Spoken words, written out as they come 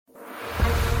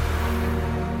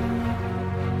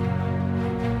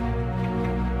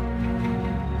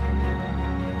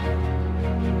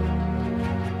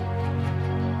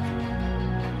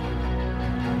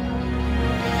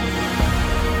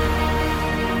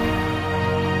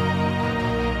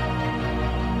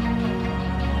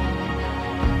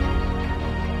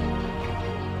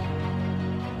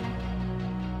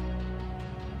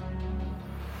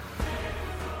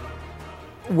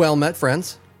Well met,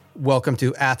 friends. Welcome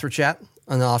to Athra Chat,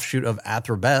 an offshoot of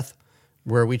Athra Beth,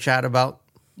 where we chat about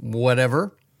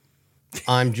whatever.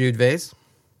 I'm Jude Vase.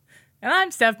 And I'm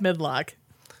Steph Midlock.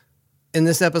 In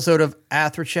this episode of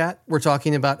Athra Chat, we're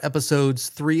talking about episodes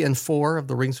 3 and 4 of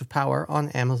The Rings of Power on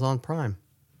Amazon Prime.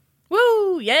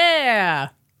 Woo,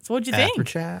 yeah. So what'd you think? Athra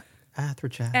Chat. Athra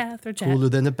Chat. Cooler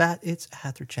than a bat, it's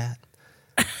Athra Chat.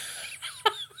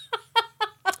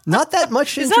 Not that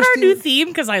much Is interesting. that our new theme?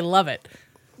 Because I love it.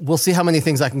 We'll see how many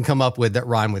things I can come up with that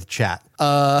rhyme with chat.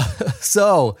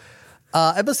 So,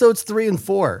 episodes 3 and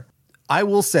 4, I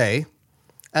will say,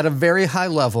 at a very high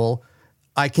level,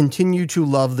 I continue to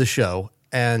love the show.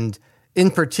 And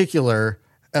in particular,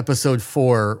 episode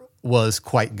 4 was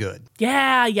quite good.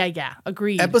 Yeah.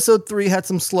 Agreed. Episode 3 had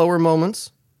some slower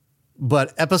moments,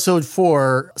 but episode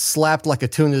 4 slapped like a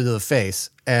tuna to the face.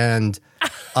 And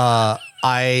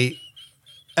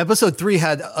episode 3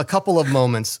 had a couple of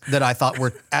moments that I thought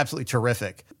were absolutely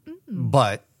terrific.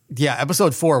 But yeah,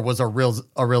 episode 4 was a real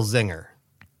zinger.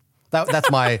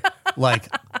 That's my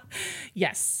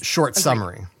yes. short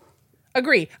summary.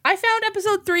 Agree. I found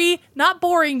episode 3 not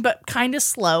boring, but kind of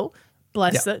slow.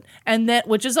 Bless it. And that,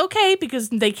 which is okay because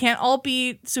they can't all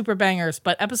be super bangers.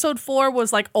 But episode 4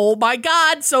 was like, oh my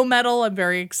God, so metal. I'm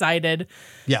very excited.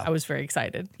 Yeah. I was very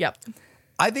excited. Yep.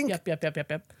 I think Yep.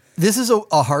 this is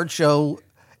a hard show.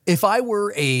 If I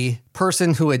were a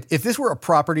person if this were a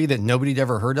property that nobody'd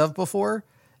ever heard of before,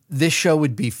 this show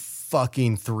would be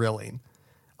fucking thrilling.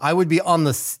 I would be on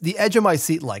the edge of my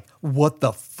seat like, what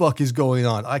the fuck is going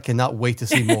on? I cannot wait to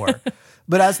see more.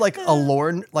 But as like a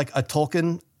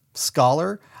Tolkien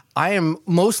scholar, I am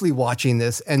mostly watching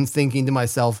this and thinking to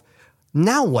myself,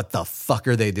 now what the fuck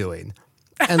are they doing?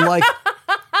 And like,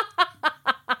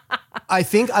 I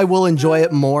think I will enjoy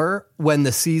it more when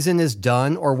the season is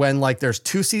done or when like there's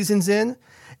 2 seasons in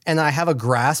and I have a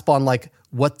grasp on like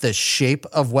what the shape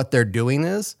of what they're doing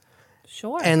is.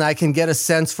 Sure. And I can get a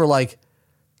sense for like,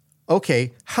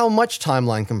 okay, how much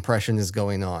timeline compression is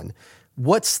going on?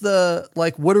 What's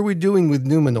what are we doing with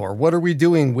Numenor? What are we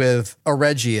doing with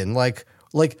Eregion? Like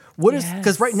what is,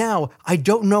 because right now I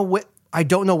don't know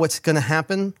what's going to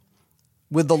happen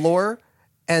with the lore.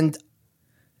 And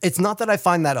it's not that I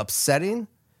find that upsetting,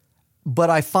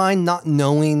 but I find not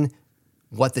knowing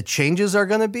what the changes are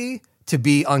going to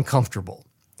be uncomfortable.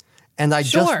 And I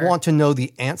just want to know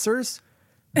the answers.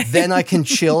 Then I can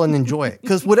chill and enjoy it.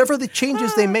 Because whatever the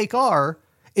changes they make are,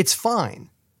 it's fine.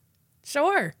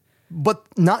 Sure. But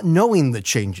not knowing the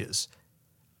changes,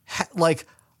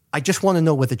 I just want to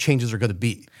know what the changes are going to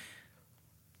be.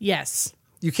 Yes.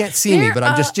 You can't see me, but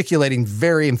I'm gesticulating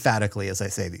very emphatically as I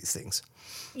say these things.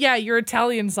 Yeah, your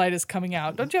Italian side is coming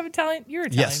out. Don't you have Italian? You're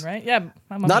Italian, Yes. right? Yeah.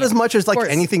 Not as much as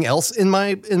anything else in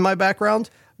my background,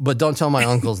 but don't tell my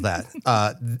uncles that.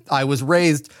 I was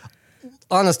raised,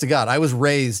 honest to God,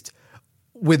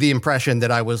 with the impression that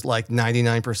I was like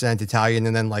 99% Italian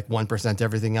and then like 1%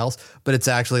 everything else. But it's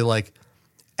actually like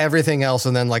everything else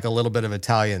and then like a little bit of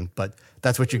Italian. But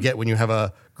that's what you get when you have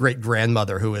a great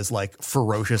grandmother who is like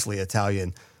ferociously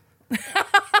Italian.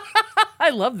 I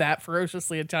love that,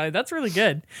 ferociously Italian. That's really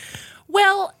good.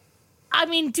 Well, I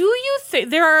mean, do you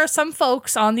think there are some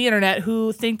folks on the internet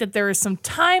who think that there is some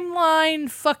timeline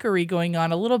fuckery going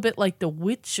on, a little bit like The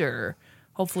Witcher?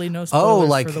 Hopefully, no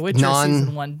spoilers for The Witcher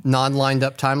season 1. Non-lined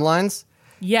up timelines?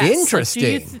 Yes.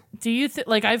 Interesting. Do you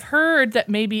think, I've heard that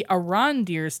maybe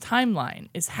Arondir's timeline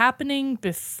is happening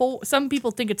before. Some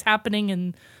people think it's happening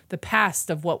in the past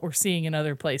of what we're seeing in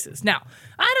other places. Now,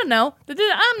 I don't know.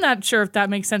 I'm not sure if that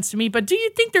makes sense to me, but do you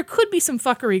think there could be some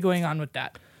fuckery going on with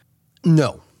that?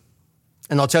 No.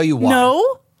 And I'll tell you why.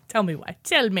 No? Tell me why.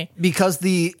 Tell me. Because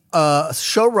the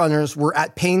showrunners were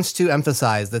at pains to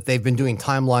emphasize that they've been doing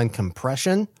timeline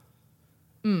compression.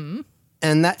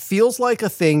 And that feels like a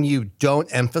thing you don't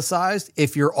emphasize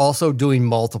if you're also doing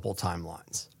multiple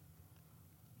timelines.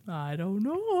 I don't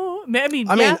know. I mean,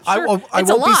 sure. I won't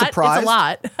be surprised. It's a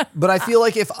lot. But I feel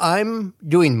like if I'm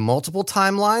doing multiple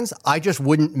timelines, I just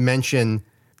wouldn't mention,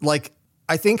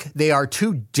 I think they are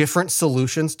 2 different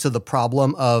solutions to the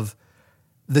problem of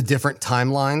the different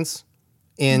timelines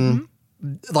in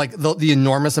the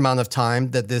enormous amount of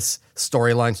time that this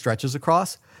storyline stretches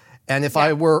across. And if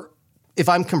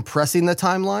I'm compressing the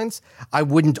timelines, I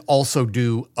wouldn't also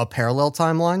do a parallel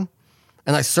timeline,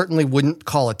 and I certainly wouldn't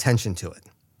call attention to it.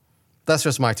 That's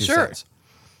just my 2 cents.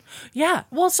 Yeah.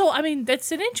 Well, so I mean, I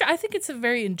think it's a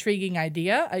very intriguing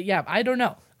idea. I don't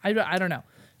know. I don't know.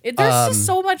 There's just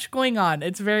so much going on.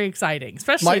 It's very exciting,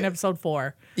 especially in episode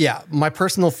 4. Yeah, my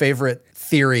personal favorite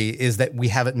theory is that we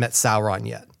haven't met Sauron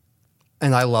yet,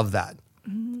 and I love that.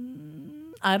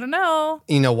 I don't know.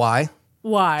 You know why?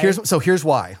 Why? Here's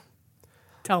why.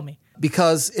 Tell me.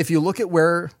 Because if you look at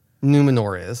where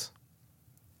Numenor is,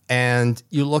 and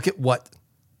you look at what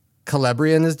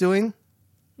Celebrian is doing,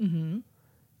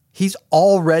 he's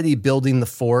already building the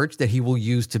forge that he will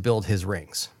use to build his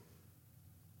rings.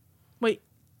 Wait,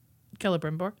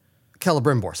 Celebrimbor?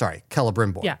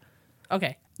 Celebrimbor. Yeah.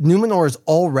 Okay. Numenor is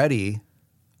already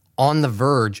on the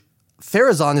verge.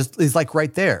 Pharazôn is like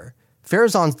right there.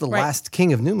 Pharazôn's the last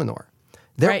king of Numenor.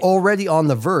 They're already on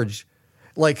the verge.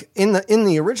 Like in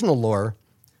the original lore,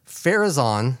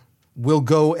 Pharazôn will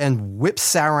go and whip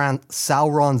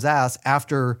Sauron's ass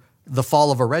after the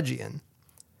fall of Eregion.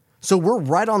 So we're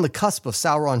right on the cusp of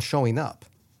Sauron showing up.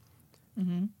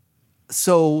 Mm-hmm.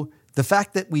 So the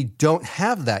fact that we don't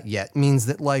have that yet means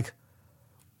that like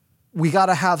we got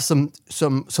to have some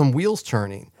wheels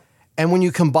turning. And when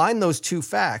you combine those two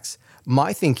facts,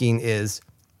 my thinking is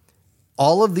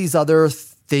all of these other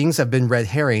things have been red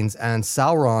herrings, and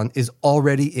Sauron is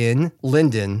already in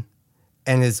Lindon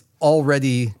and is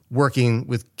already working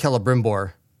with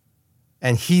Celebrimbor.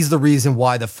 And he's the reason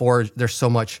why the forge, there's so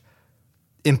much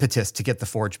impetus to get the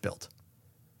forge built.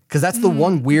 Because that's the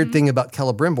one weird thing about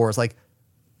Celebrimbor is like,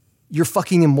 you're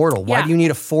fucking immortal. Why do you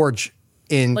need a forge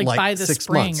in like by the 6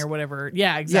 spring months? or whatever?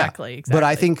 Yeah, exactly. But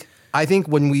I think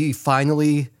when we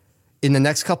finally, in the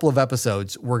next couple of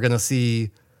episodes, we're going to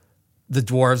see the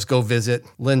dwarves go visit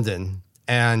Lindon,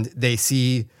 and they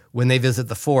see when they visit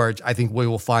the forge, I think we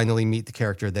will finally meet the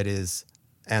character that is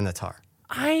Anatar.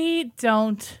 I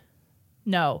don't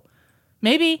know.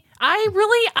 Maybe. I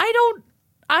don't.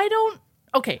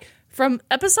 Okay. From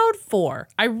episode 4,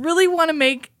 I really want to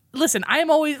make, listen,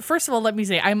 first of all, let me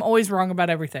say, I'm always wrong about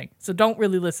everything. So don't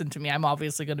really listen to me. I'm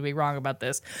obviously going to be wrong about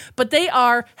this. But they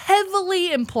are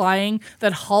heavily implying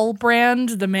that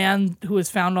Halbrand, the man who is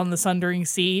found on the Sundering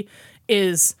Sea,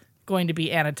 is going to be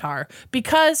Anatar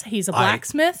because he's a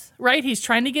blacksmith, right? He's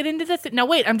trying to get into the now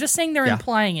wait, I'm just saying they're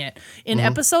implying it. In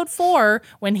episode 4,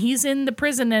 when he's in the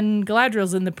prison and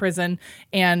Galadriel's in the prison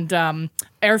and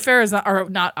Pharazôn, or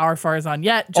not Pharazôn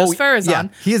yet, just Pharazôn. Yeah.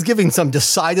 He is giving some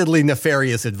decidedly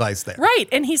nefarious advice there. Right.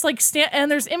 And he's like,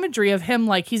 and there's imagery of him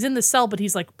like he's in the cell, but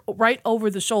he's like right over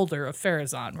the shoulder of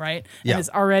Pharazôn, right? Yeah. And is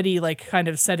already like kind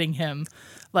of setting him,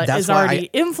 like is already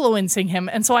influencing him.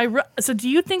 And so so do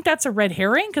you think that's a red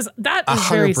herring? Because that is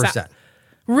 100%.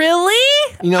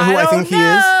 Really? You know who I think he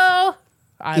is?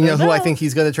 You know who I think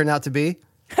he's going to turn out to be?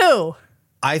 Who?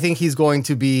 I think he's going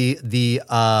to be the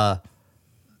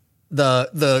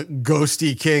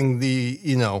ghosty king,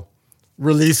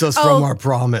 release us from our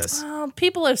promise.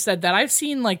 People have said that. I've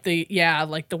seen like the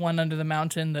one under the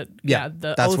mountain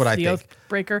that's what I think.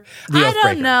 Oathbreaker. I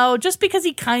don't know. Just because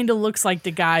he kind of looks like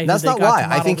the guy. That's not why.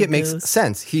 I think it makes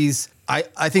sense.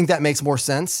 I think that makes more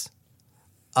sense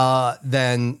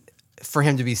than for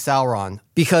him to be Sauron,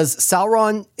 because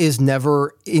Sauron is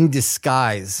never in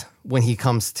disguise when he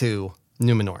comes to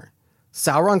Numenor.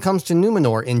 Sauron comes to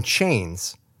Numenor in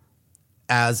chains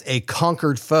as a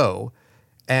conquered foe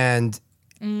and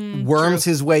worms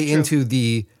his way into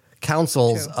the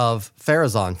councils of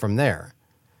Pharazôn from there.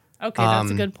 Okay, that's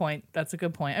a good point. That's a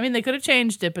good point. I mean, they could have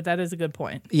changed it, but that is a good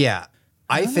point. Yeah.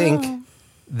 I think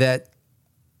that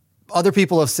other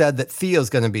people have said that Theo's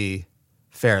going to be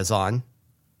Pharazôn.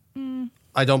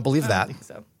 I don't believe that. I don't think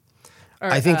so.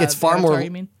 I think it's far more...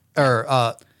 You mean?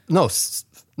 No,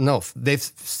 they've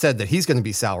said that he's going to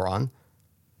be Sauron.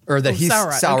 Or that he's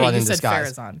Sauron okay, in you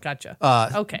disguise. Said Pharazôn.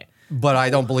 Gotcha. Okay. But I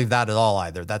don't believe that at all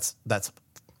either. That's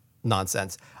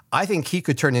nonsense. I think he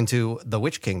could turn into the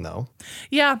Witch King, though.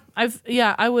 Yeah,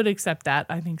 I would accept that.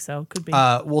 I think so. Could be.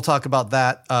 We'll talk about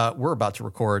that. We're about to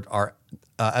record our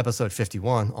episode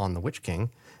 51 on the Witch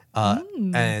King,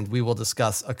 and we will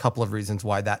discuss a couple of reasons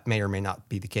why that may or may not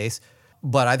be the case.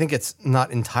 But I think it's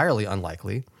not entirely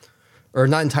unlikely, or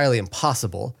not entirely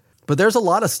impossible. But there's a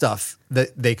lot of stuff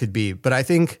that they could be. But I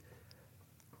think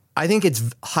it's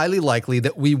highly likely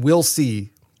that we will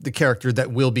see the character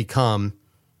that will become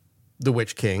the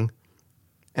Witch King.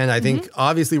 And I think,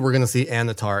 obviously, we're going to see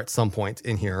Anatar at some point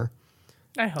in here.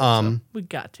 I hope so. We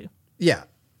got to. Yeah.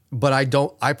 But I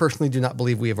personally do not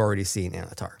believe we have already seen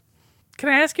Anatar. Can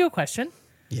I ask you a question?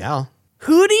 Yeah.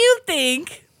 Who do you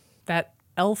think that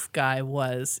elf guy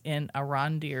was in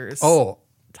Arondir's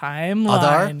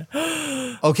timeline?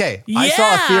 Adar? Okay. I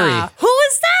saw a theory. Who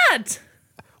is that?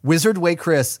 Wizard Way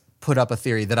Chris put up a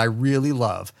theory that I really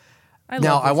love.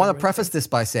 I want to preface this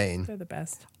by saying they're the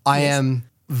best. I am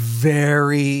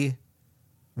very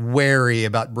wary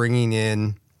about bringing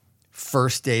in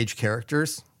first stage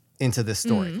characters into this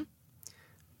story.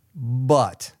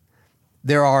 But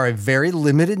there are a very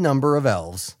limited number of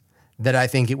elves that I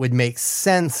think it would make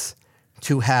sense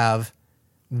to have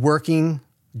working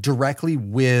directly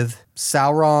with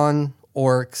Sauron,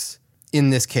 orcs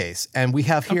in this case. And we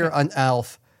have here an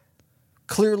elf,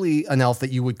 clearly an elf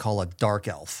that you would call a dark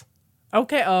elf.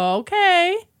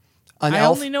 Okay. An I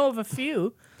elf, only know of a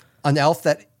few. An elf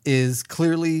that is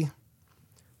clearly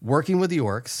working with the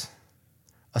orcs,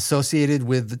 associated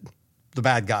with the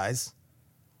bad guys,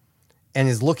 and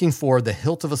is looking for the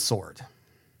hilt of a sword.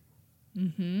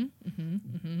 I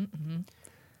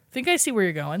think I see where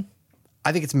you're going.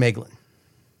 I think it's Maeglin.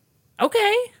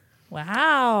 Okay.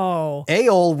 Wow.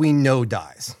 Eol, we know,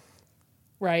 dies.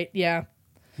 Right. Yeah.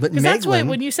 But Because that's Maeglin,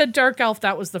 when you said dark elf,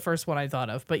 that was the first one I thought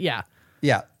of. But yeah.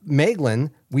 yeah,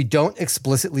 Maeglin, we don't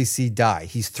explicitly see die.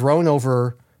 He's thrown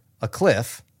over a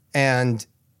cliff, and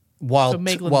while So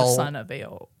Maeglin, the son of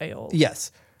Eol.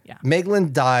 yes, Yeah.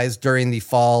 Maeglin dies during the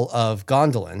fall of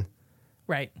Gondolin.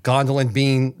 Right. Gondolin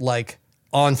being like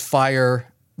on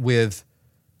fire with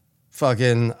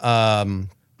fucking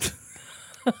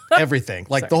everything.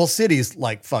 Like the whole city's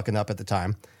like fucking up at the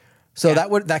time. So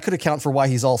that could account for why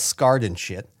he's all scarred and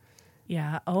shit.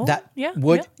 Yeah. Oh. That yeah.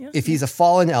 would yeah. if he's a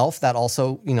fallen elf, that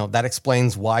also, that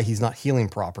explains why he's not healing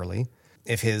properly.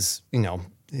 If his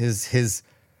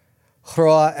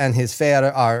Hroa and his Fear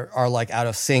are like out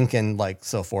of sync and like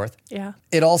so forth. Yeah.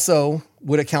 It also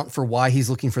would account for why he's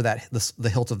looking for the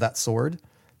hilt of that sword.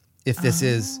 If this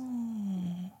is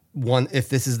if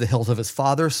this is the hilt of his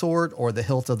father's sword or the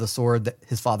hilt of the sword that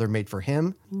his father made for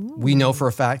him. Ooh. We know for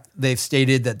a fact they've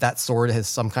stated that sword has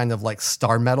some kind of like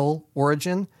star metal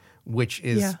origin, which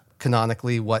is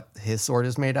canonically what his sword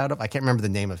is made out of. I can't remember the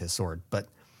name of his sword, but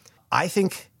I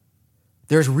think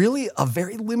there's really a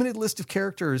very limited list of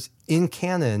characters in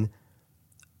canon,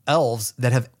 elves,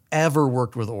 that have ever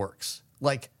worked with orcs.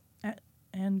 Like,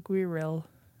 and Gwyril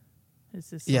is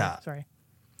this. Yeah. Sorry.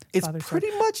 It's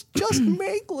pretty much just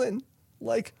Maeglin.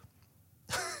 Like,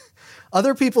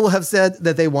 other people have said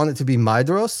that they want it to be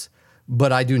Maedhros,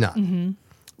 but I do not. Mm-hmm.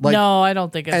 Like, no, I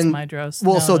don't think it's Maedhros.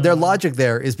 Well, no, their logic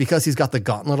there is because he's got the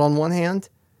gauntlet on one hand,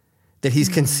 that he's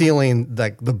concealing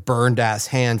like the burned ass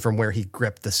hand from where he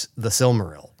gripped the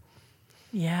Silmaril.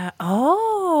 Yeah.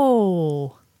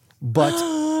 Oh.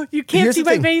 But you can't see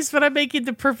my face, but I'm making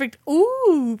the perfect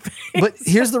ooh face. But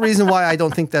here's the reason why I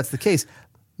don't think that's the case.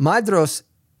 Maedhros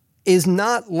is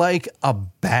not like a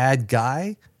bad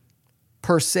guy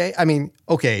per se. I mean,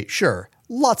 okay, sure,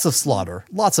 lots of slaughter,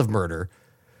 lots of murder,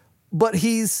 but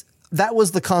that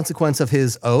was the consequence of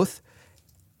his oath.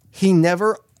 He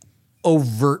never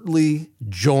overtly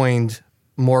joined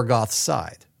Morgoth's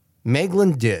side.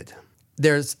 Maeglin did.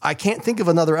 I can't think of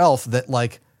another elf that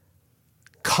like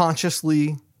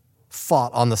consciously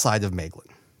fought on the side of Maeglin.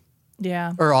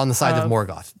 Yeah. Or on the side of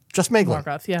Morgoth. Just Maeglin.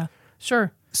 Morgoth, yeah.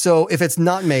 Sure. So if it's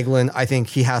not Maeglin, I think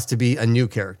he has to be a new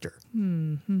character.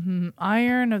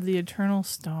 Iron of the Eternal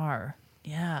Star.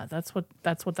 Yeah, that's what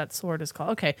that sword is called.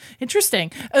 Okay,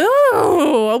 interesting.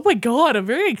 Oh my God, I'm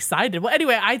very excited. Well,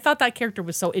 anyway, I thought that character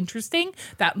was so interesting.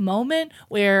 That moment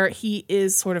where he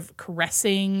is sort of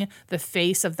caressing the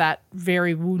face of that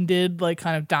very wounded, like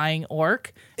kind of dying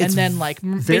orc, and then like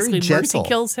basically gentle. Mercy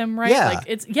kills him, right? Yeah.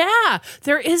 Like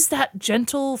there is that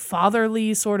gentle,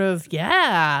 fatherly sort of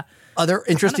Other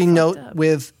interesting note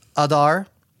with Adar,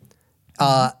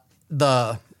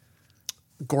 the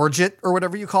gorget or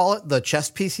whatever you call it, the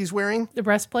chest piece he's wearing. The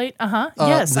breastplate?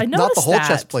 Yes, I noticed not the whole that.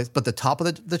 chest plate, but the top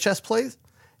of the chest plate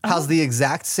has the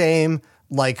exact same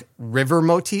like river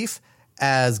motif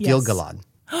as Gil-galad.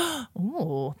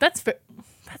 Oh, that's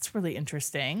really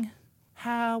interesting.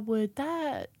 How would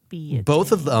that be?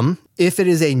 Both of them, if it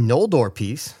is a Noldor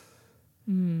piece,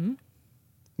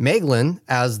 Maeglin,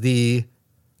 as the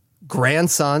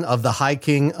grandson of the High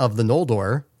King of the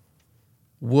Noldor,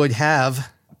 would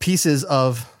have pieces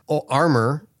of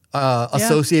armor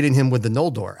associating him with the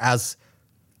Noldor, as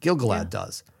Gil-galad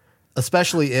does.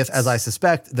 Especially if, as I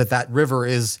suspect, that river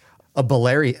is a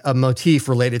motif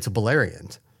related to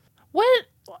Beleriand. What?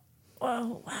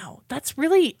 Oh, wow. That's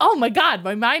really... Oh, my God.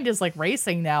 My mind is, like,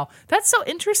 racing now. That's so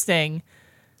interesting.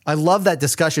 I love that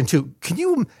discussion, too. Can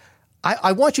you...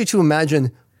 I want you to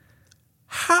imagine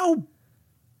how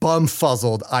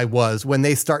bumfuzzled I was when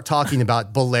they start talking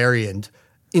about Beleriand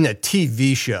in a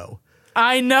TV show.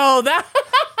 I know that.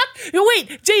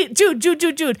 Wait,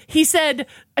 Jude. He said,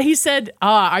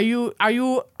 are you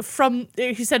from,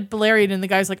 he said Beleriand, and the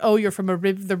guy's like, oh, you're from the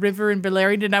river in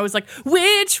Beleriand. And I was like,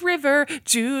 which river?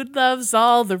 Jude loves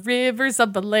all the rivers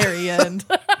of Beleriand.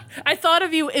 I thought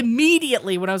of you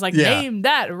immediately when I was like, name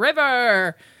that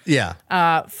river. Yeah.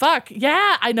 Fuck.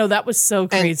 Yeah. I know, that was so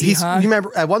crazy. You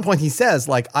remember at one point he says,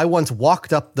 like, I once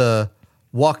walked up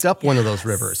one of those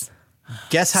rivers.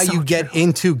 Guess how you get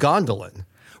into Gondolin?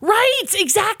 Right,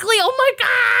 exactly. Oh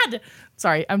my God.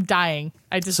 Sorry, I'm dying.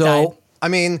 I just died. So, I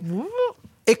mean,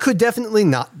 it could definitely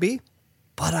not be,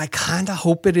 but I kind of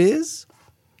hope it is.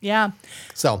 Yeah.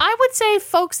 So I would say,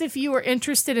 folks, if you are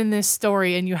interested in this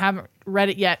story and you haven't read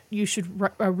it yet, you should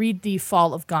read The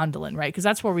Fall of Gondolin, right? Because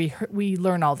that's where we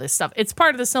learn all this stuff. It's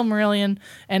part of the Silmarillion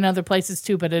and other places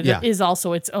too, but it is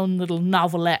also its own little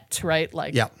novelette, right?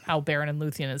 Like how Beren and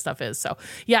Luthien and stuff is. So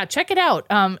yeah, check it out.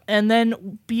 And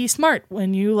then be smart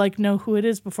when you like know who it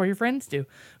is before your friends do.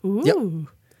 Ooh. Yep.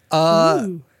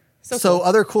 Ooh. So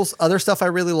cool. other stuff I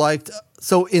really liked.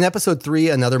 So in episode 3,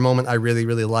 another moment I really,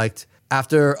 really liked.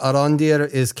 After Arondir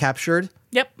is captured,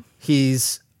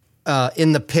 he's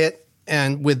in the pit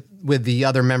and with the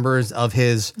other members of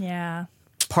his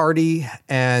party,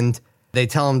 and they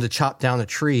tell him to chop down a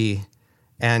tree,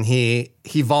 and he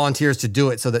volunteers to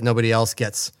do it so that nobody else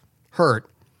gets hurt.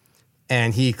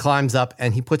 And he climbs up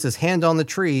and he puts his hand on the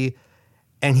tree,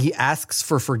 and he asks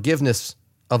for forgiveness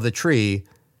of the tree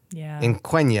in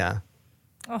Quenya,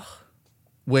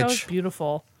 which that was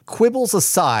beautiful. Quibbles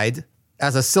aside.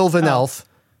 As a Sylvan elf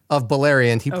of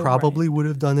Beleriand, he probably would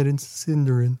have done it in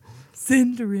Sindarin.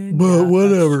 But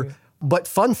whatever. But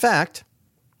fun fact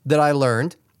that I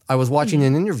learned, I was watching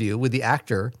an interview with the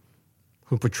actor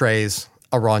who portrays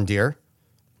Arondir.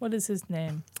 What is his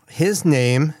name? His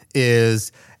name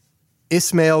is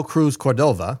Ismael Cruz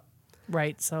Cordova.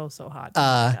 Right, so hot. Oh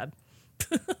my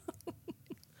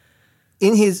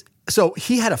God. So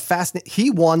he had he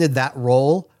wanted that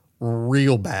role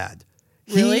real bad.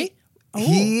 Really?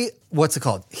 What's it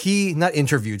called? He not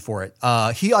interviewed for it.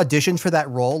 He auditioned for that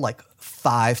role like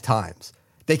 5 times.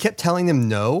 They kept telling him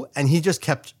no, and he just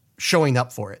kept showing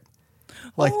up for it.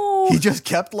 Like he just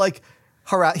kept like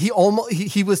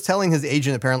he was telling his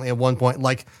agent apparently at one point,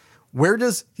 like,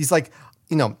 he's like,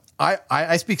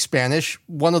 I speak Spanish.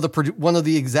 One of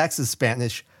the execs is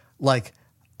Spanish. Like,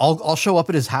 I'll show up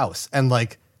at his house and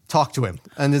like talk to him.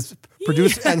 And his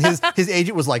producer and his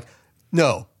agent was like,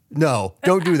 no,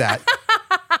 don't do that.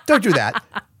 Don't do that.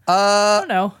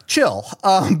 No. Chill.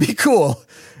 Be cool.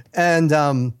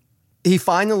 And he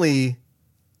finally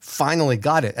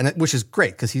got it, which is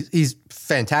great because he's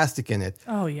fantastic in it.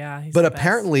 Oh yeah. But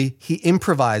apparently he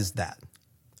improvised that.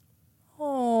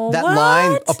 Oh, that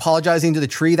line apologizing to the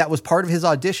tree, that was part of his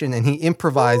audition, and he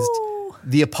improvised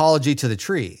the apology to the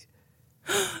tree.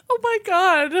 Oh my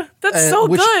God, that's so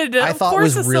good! I thought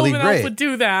was really great. Elf would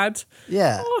do that.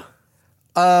 Yeah.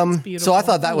 So I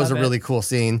thought that was a really cool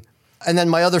scene. And then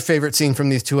my other favorite scene from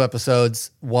these 2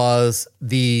 episodes was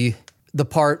the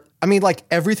part. I mean, like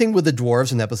everything with the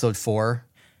dwarves in episode 4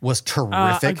 was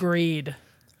terrific. Agreed.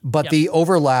 But the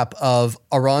overlap of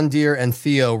Arondir and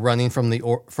Theo running from the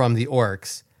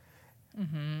orcs,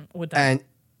 and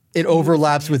it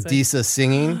overlaps with Disa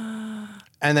singing,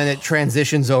 and then it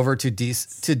transitions over to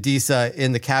Disa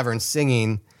in the cavern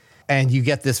singing, and you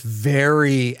get this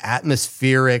very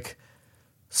atmospheric,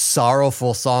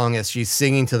 sorrowful song as she's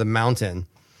singing to the mountain.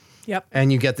 Yep.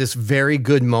 And you get this very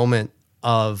good moment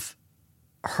of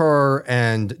her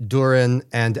and Durin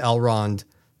and Elrond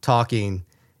talking.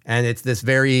 And it's this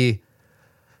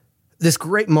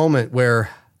great moment where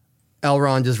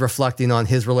Elrond is reflecting on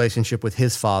his relationship with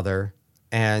his father.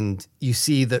 And you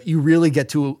see that you really get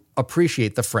to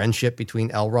appreciate the friendship between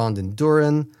Elrond and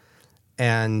Durin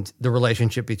and the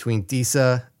relationship between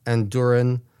Disa and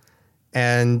Durin.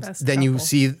 And then you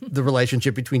see the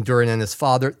relationship between Durin and his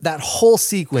father. That whole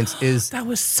sequence that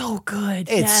was so good.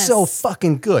 It's so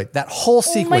fucking good. That whole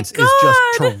sequence is just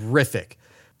terrific.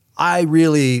 I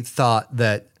really thought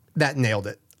that nailed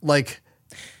it. Like,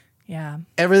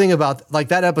 everything about like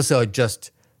that episode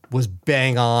just was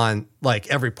bang on, like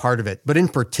every part of it. But in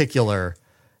particular,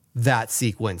 that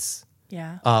sequence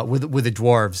with the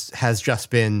dwarves has just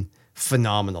been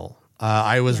phenomenal.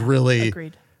 I was really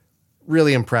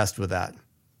impressed with that.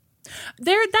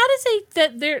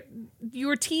 You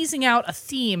were teasing out a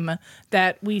theme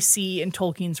that we see in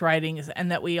Tolkien's writings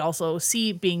and that we also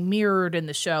see being mirrored in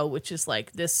the show, which is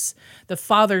like the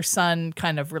father-son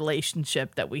kind of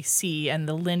relationship that we see and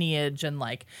the lineage and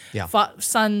like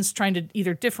sons trying to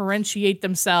either differentiate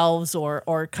themselves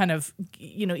or kind of,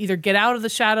 either get out of the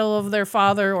shadow of their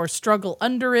father or struggle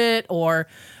under it or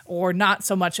not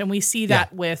so much. And we see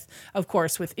that with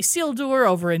Isildur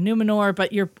over in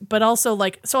Numenor, but also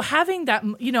like, so having that,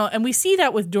 and we see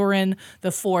that with Durin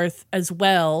the Fourth as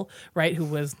well, right? Who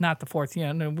was not the fourth,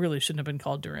 really shouldn't have been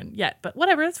called Durin yet, but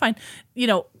whatever, that's fine.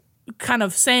 Kind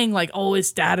of saying like, oh, his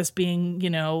status being,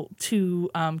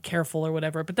 too careful or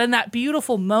whatever. But then that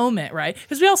beautiful moment, right?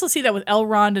 Because we also see that with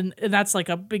Elrond and that's like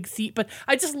a big theme. But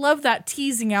I just love that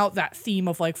teasing out that theme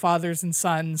of like fathers and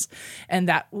sons and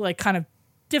that like kind of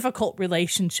difficult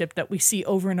relationship that we see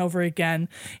over and over again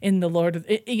in the Lord of,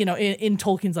 in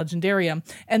Tolkien's Legendarium.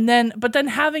 But then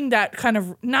having that kind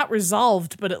of not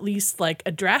resolved, but at least like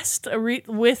addressed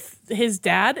with his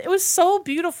dad, it was so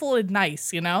beautiful and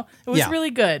nice, It was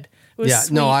really good. It was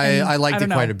sweet, I liked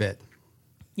it quite a bit.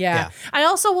 Yeah. I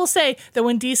also will say that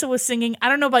when Disa was singing, I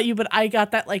don't know about you, but I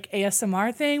got that like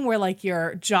ASMR thing where like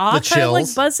your jaw kind of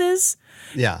like buzzes.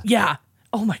 Yeah. Yeah.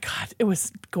 Oh my God. It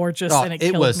was gorgeous and it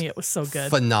killed me. It was so good.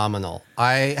 Phenomenal.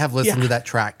 I have listened to that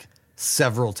track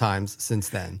several times since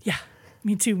then. Yeah.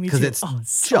 Me too. Because it's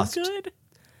so good.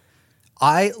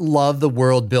 I love the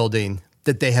world building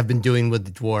that they have been doing with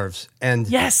the dwarves. And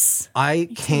yes, I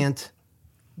can't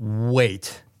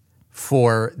wait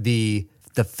for the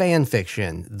fan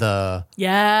fiction, the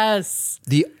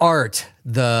art,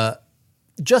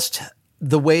 just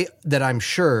the way that I'm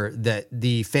sure that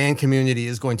the fan community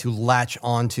is going to latch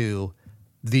onto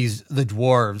the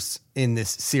dwarves in this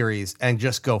series and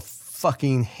just go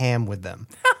fucking ham with them.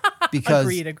 Because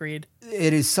agreed.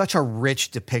 It is such a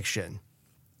rich depiction.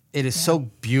 It is so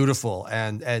beautiful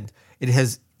and it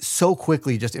has so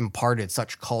quickly just imparted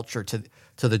such culture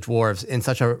to the dwarves in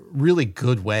such a really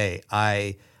good way.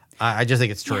 I just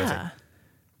think it's terrific. Yeah.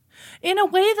 In a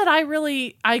way that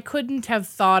I couldn't have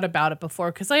thought about it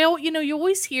before. Because you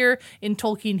always hear in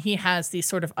Tolkien, he has these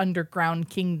sort of underground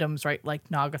kingdoms, right? Like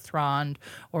Nagathron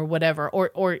or whatever,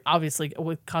 or obviously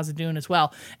with Khazad-dûm as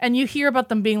well. And you hear about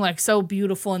them being like so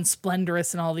beautiful and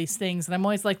splendorous and all these things. And I'm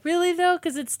always like, really though?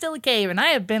 Because it's still a cave. And I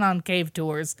have been on cave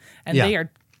tours and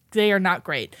they are not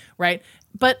great, right?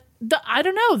 But I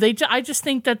don't know. I just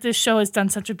think that this show has done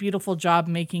such a beautiful job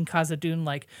making Khazad-dûm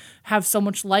like have so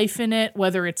much life in it,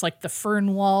 whether it's like the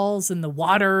fern walls and the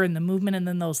water and the movement and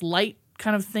then those light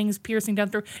kind of things piercing down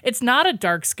through. It's not a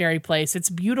dark, scary place.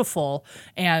 It's beautiful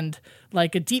and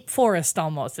like a deep forest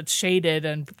almost. It's shaded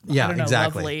and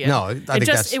lovely. And I think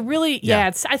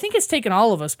I think it's taken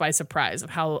all of us by surprise of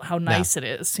how nice it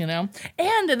is, And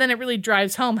then it really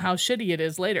drives home how shitty it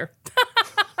is later.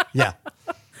 Yeah.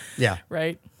 Yeah.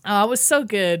 Right. Oh, it was so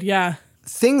good. Yeah.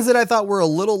 Things that I thought were a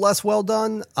little less well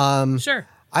done. Sure.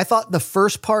 I thought the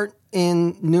first part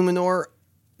in Numenor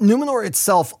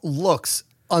itself looks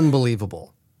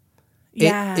unbelievable.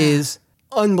 Yeah. It is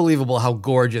unbelievable how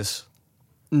gorgeous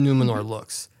Numenor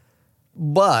looks.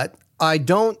 But I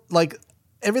don't like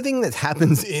everything that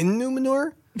happens in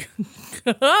Numenor.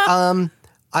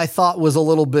 I thought was a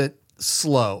little bit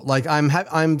slow. Like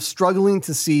I'm struggling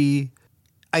to see.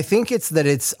 I think it's that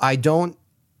it's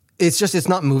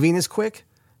not moving as quick,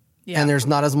 and there's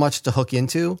not as much to hook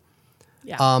into.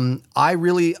 Yeah. I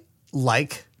really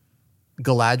like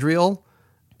Galadriel,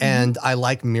 and I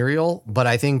like Miriel, but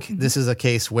I think this is a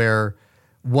case where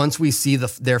once we see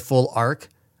their full arc,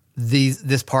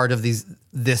 this part of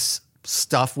this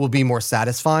stuff will be more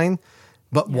satisfying.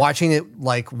 But watching it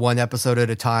like one episode at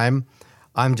a time,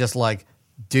 I'm just like,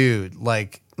 dude,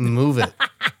 like move it.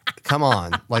 Come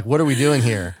on. Like, what are we doing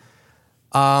here?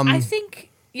 I think,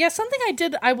 something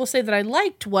I will say that I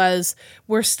liked was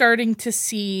we're starting to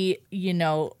see,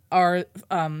 our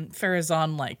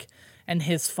Pharazôn and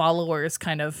his followers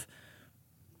kind of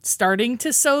starting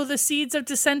to sow the seeds of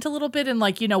dissent a little bit. And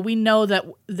we know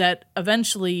that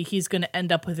eventually he's going to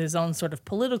end up with his own sort of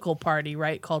political party,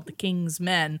 right? Called the King's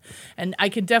Men. And I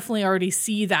could definitely already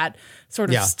see that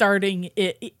sort of starting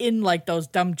in like those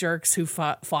dumb jerks who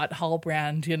fought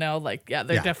Halbrand,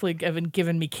 they're definitely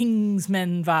giving me King's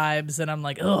Men vibes. And I'm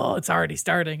like, oh, it's already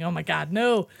starting. Oh my God,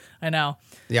 no. I know.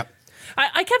 Yep.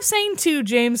 I kept saying to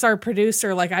James, our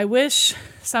producer, like, I wish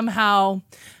somehow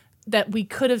that we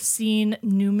could have seen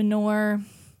Numenor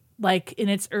like in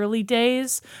its early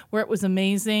days where it was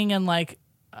amazing and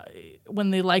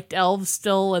when they liked elves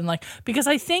still and because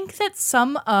I think that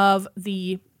some of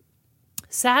the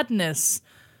sadness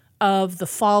of the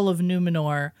fall of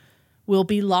Numenor will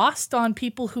be lost on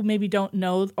people who maybe don't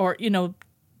know or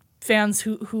fans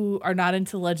who are not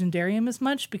into Legendarium as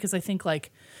much because I think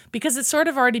because it's sort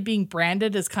of already being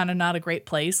branded as kind of not a great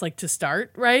place to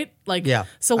start, right?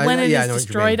 So when it is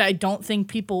destroyed, I don't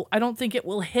think it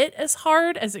will hit as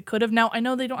hard as it could have. Now, I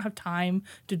know they don't have time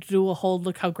to do a whole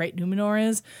look how great Numenor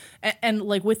is. And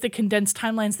with the condensed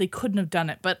timelines, they couldn't have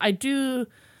done it. But I do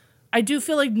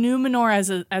feel like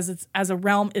Numenor as a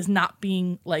realm is not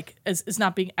being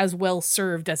as well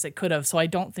served as it could have. So I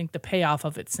don't think the payoff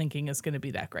of it sinking is going to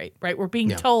be that great, right? We're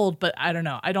being told, but I don't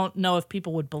know. I don't know if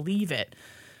people would believe it.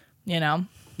 Yeah,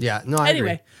 no, I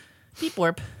agree. Beep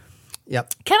warp.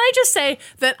 Yep. Can I just say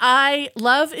that I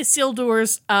love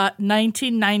Isildur's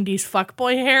 1990s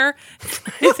fuckboy hair?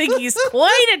 I think he's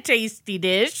quite a tasty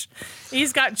dish.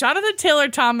 He's got Jonathan Taylor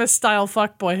Thomas style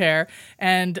fuckboy hair.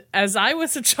 And as I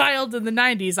was a child in the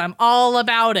 90s, I'm all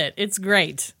about it. It's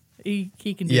great. He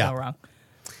can do no wrong.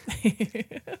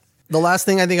 The last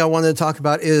thing I think I wanted to talk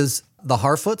about is the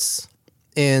Harfoots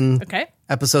in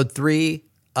episode 3.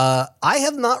 I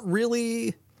have not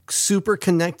really super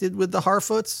connected with the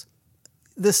Harfoots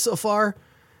this so far.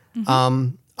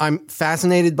 I'm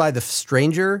fascinated by the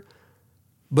Stranger,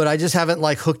 but I just haven't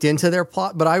like hooked into their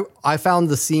plot. But I found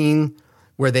the scene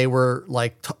where they were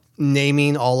like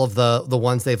naming all of the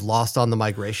ones they've lost on the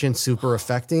migration super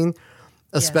affecting,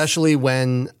 especially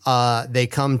when they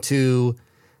come to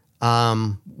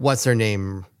what's her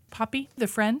name? Poppy, the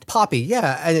friend? Poppy,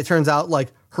 yeah. And it turns out like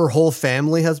her whole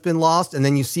family has been lost. And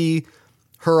then you see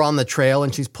her on the trail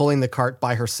and she's pulling the cart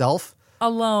by herself.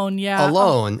 Alone, yeah.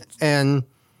 Alone. And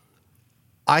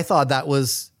I thought that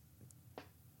was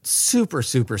super,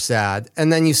 super sad.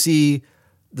 And then you see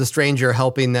the Stranger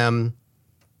helping them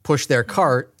push their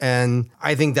cart. And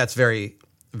I think that's very,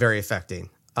 very affecting.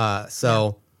 That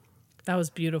was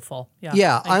beautiful. Yeah.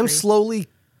 Yeah, I'm slowly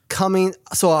coming.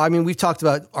 So, I mean, we've talked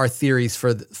about our theories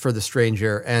for the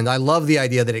Stranger, and I love the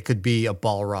idea that it could be a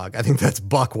Balrog. I think that's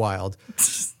buck wild.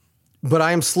 But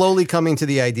I am slowly coming to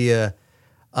the idea.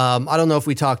 I don't know if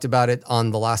we talked about it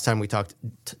on the last time we talked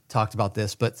about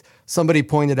this, but somebody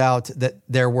pointed out that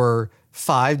there were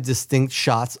 5 distinct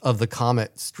shots of the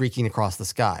comet streaking across the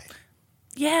sky.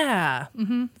 Yeah.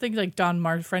 I think like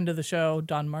friend of the show,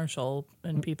 Don Marshall,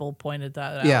 and people pointed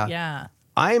that out. Yeah.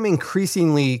 I am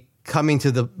increasingly coming to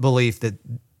the belief that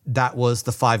that was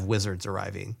the 5 wizards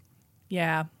arriving.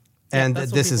 Yeah. And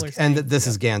that this is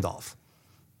Gandalf.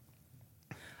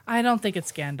 I don't think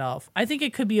it's Gandalf. I think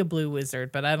it could be a blue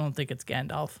wizard, but I don't think it's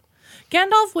Gandalf.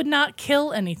 Gandalf would not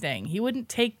kill anything. He wouldn't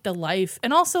take the life.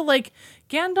 And also, like,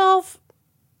 Gandalf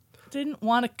didn't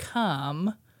want to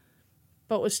come,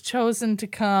 but was chosen to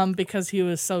come because he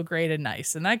was so great and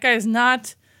nice. And that guy's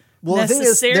not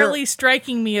necessarily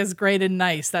striking me as great and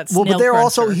nice. That's but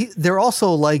they're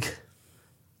also like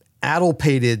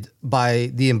addlepated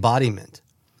by the embodiment,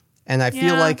 and I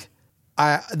feel like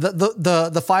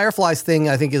the Fireflies thing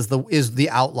I think is the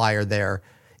outlier there.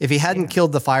 If he hadn't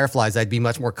killed the Fireflies, I'd be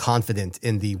much more confident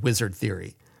in the wizard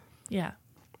theory. Yeah,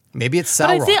 maybe it's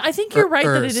Sauron. But I think you're right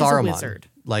that it is a wizard.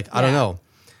 Like I don't know,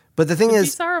 but the thing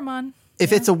is, Saruman.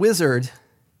 If it's a wizard,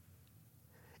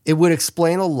 it would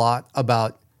explain a lot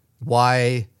about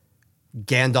why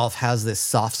Gandalf has this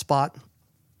soft spot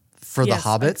for the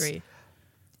hobbits. I agree.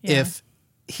 Yeah. If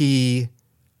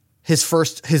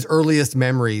his earliest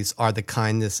memories are the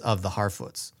kindness of the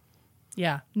Harfoots.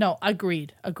 Yeah. No,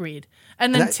 agreed.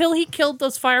 And until he killed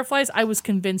those fireflies, I was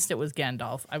convinced it was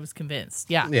Gandalf. I was convinced.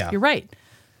 Yeah. You're right.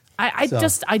 I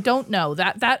don't know.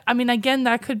 That I mean, again,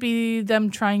 that could be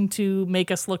them trying to make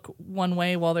us look one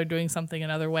way while they're doing something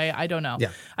another way. I don't know.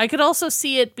 Yeah. I could also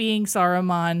see it being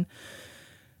Saruman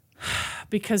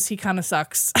because he kind of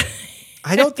sucks.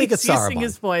 I don't think it's Saruman. Using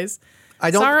his voice.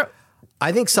 I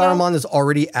think Saruman is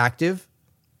already active.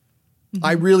 Mm-hmm.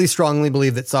 I really strongly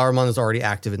believe that Saruman is already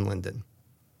active in Lindon.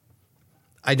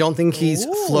 I don't think he's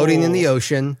floating in the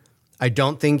ocean. I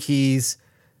don't think he's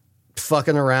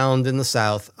fucking around in the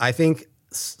south. I think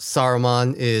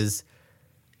Saruman is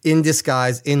in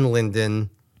disguise in Lindon.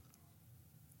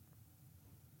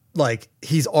 Like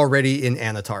he's already in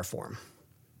Anatar form.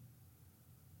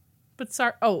 But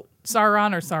Sauron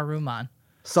or Saruman?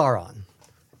 Sauron.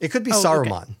 It could be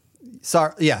Saruman.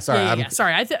 Okay.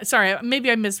 Sorry.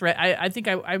 Maybe I misread. I think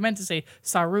I meant to say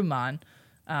Saruman.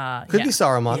 Could be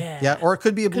Saruman. Yeah. Or it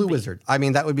could be a blue wizard. I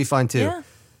mean, that would be fine too.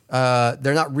 Yeah.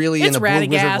 They're not really in a blue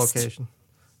wizard location.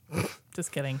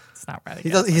 Just kidding. It's not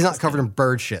Radagast. He's not covered in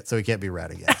bird shit, so he can't be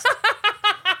Radagast.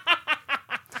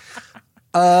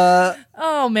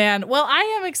 Oh man. Well,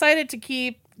 I am excited to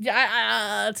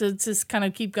to just kind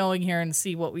of keep going here and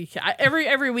see what we can.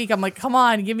 Every week I'm like, come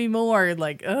on, give me more.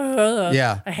 Like,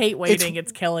 I hate waiting.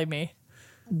 It's killing me.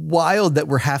 Wild that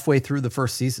we're halfway through the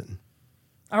first season.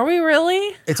 Are we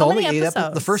really? It's How only many 8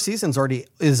 episodes. The first season's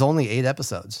is only 8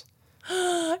 episodes.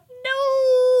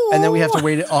 No. And then we have to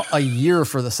wait a year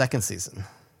for the second season.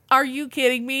 Are you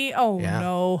kidding me? Oh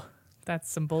no.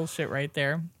 That's some bullshit right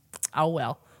there. Oh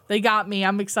well. They got me.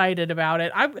 I'm excited about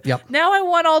it. Now I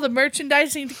want all the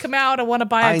merchandising to come out. I want to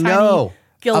buy a tiny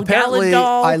Gil-galad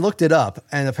doll. I looked it up,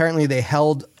 and apparently they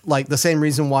held like the same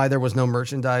reason why there was no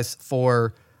merchandise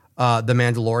for The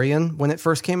Mandalorian when it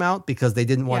first came out, because they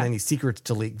didn't want any secrets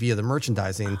to leak via the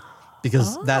merchandising,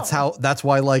 because that's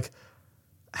why like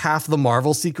half the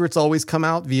Marvel secrets always come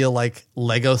out via like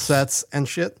Lego sets and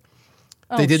shit.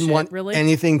 They didn't want really?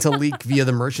 anything to leak via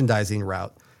the merchandising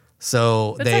route.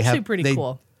 So That's actually pretty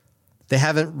cool. They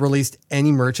haven't released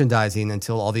any merchandising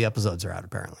until all the episodes are out,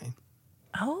 apparently.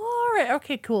 Oh, all right.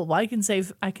 Okay, cool. Well, I can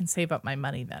save up my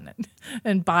money then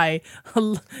and buy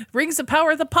Rings of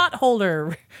Power the pot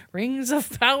holder, Rings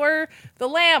of Power the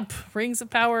lamp, Rings of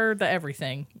Power the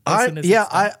everything.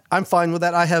 I'm fine with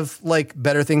that. I have like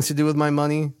better things to do with my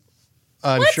money.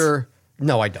 I'm sure.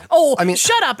 No, I don't. Oh, I mean,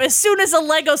 shut up. As soon as a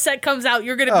Lego set comes out,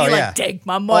 you're going to be like, take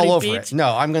my money, all over bitch. It.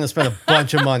 No, I'm going to spend a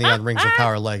bunch of money on Rings of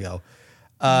Power Lego.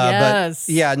 Yes.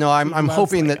 But yeah, no, I'm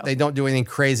hoping that they don't do anything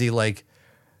crazy like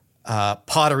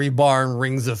Pottery Barn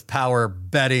Rings of Power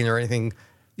betting or anything,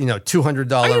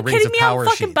 $200 Rings of Power I'm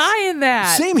fucking buying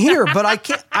that. Same here, but I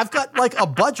can't. I've got like a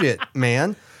budget,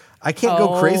 man. I can't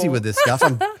go crazy with this stuff.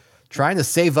 I'm trying to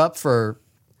save up for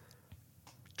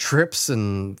trips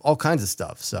and all kinds of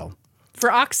stuff. So for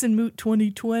Oxenmoot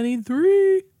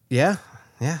 2023. Yeah.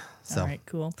 So all right,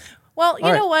 cool. Well,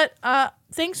 you know what?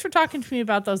 Thanks for talking to me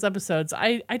about those episodes.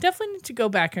 I definitely need to go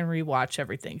back and rewatch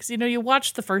everything because you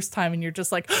watch the first time and you're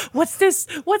just like, what's this?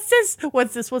 What's this?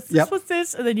 What's this? What's this? Yep. What's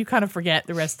this? And then you kind of forget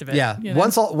the rest of it. Yeah.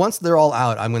 Once they're all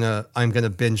out, I'm gonna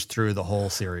binge through the whole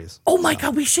series. Oh my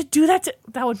God, we should do that.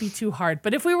 That would be too hard.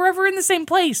 But if we were ever in the same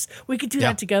place, we could do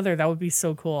that together. That would be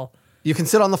so cool. You can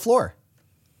sit on the floor.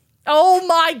 Oh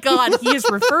my God, he is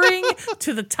referring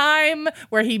to the time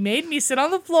where he made me sit on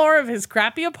the floor of his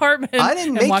crappy apartment I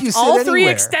didn't and make watch you sit all three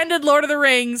anywhere. extended Lord of the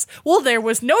Rings. Well, there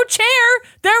was no chair.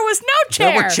 There was no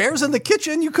chair. There were chairs in the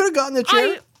kitchen. You could have gotten a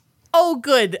chair. Oh,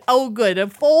 good. A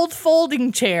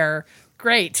folding chair.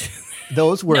 Great.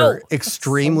 Those were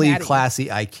extremely so classy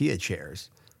IKEA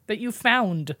chairs. That you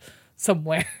found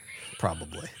somewhere.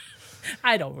 Probably.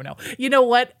 I don't know. You know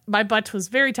what? My butt was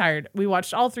very tired. We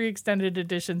watched all three extended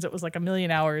editions. It was like 1,000,000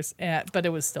 hours, but it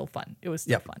was still fun. It was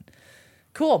still fun.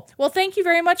 Cool. Well, thank you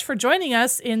very much for joining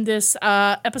us in this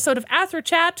episode of Athra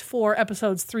Chat for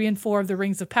episodes 3 and 4 of the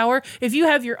Rings of Power. If you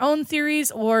have your own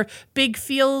theories or big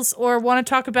feels or want to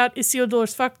talk about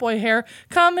Isildur's fuckboy hair,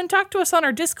 come and talk to us on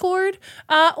our Discord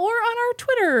or on our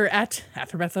Twitter at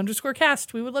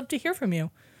AthraBeth_cast. We would love to hear from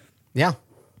you. Yeah.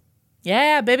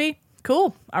 Yeah, baby.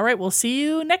 Cool. All right. We'll see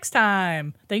you next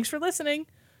time. Thanks for listening.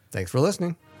 Thanks for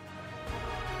listening.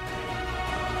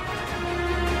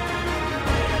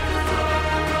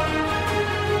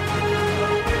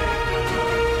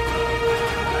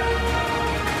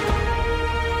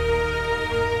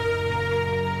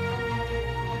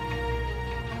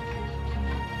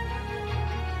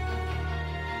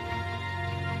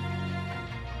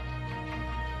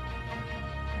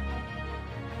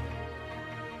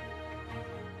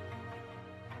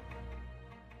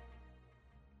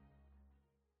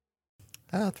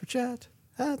 Athra Chat.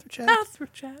 Athra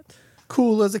Chat.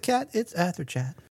 Cool as a cat, it's Athra Chat.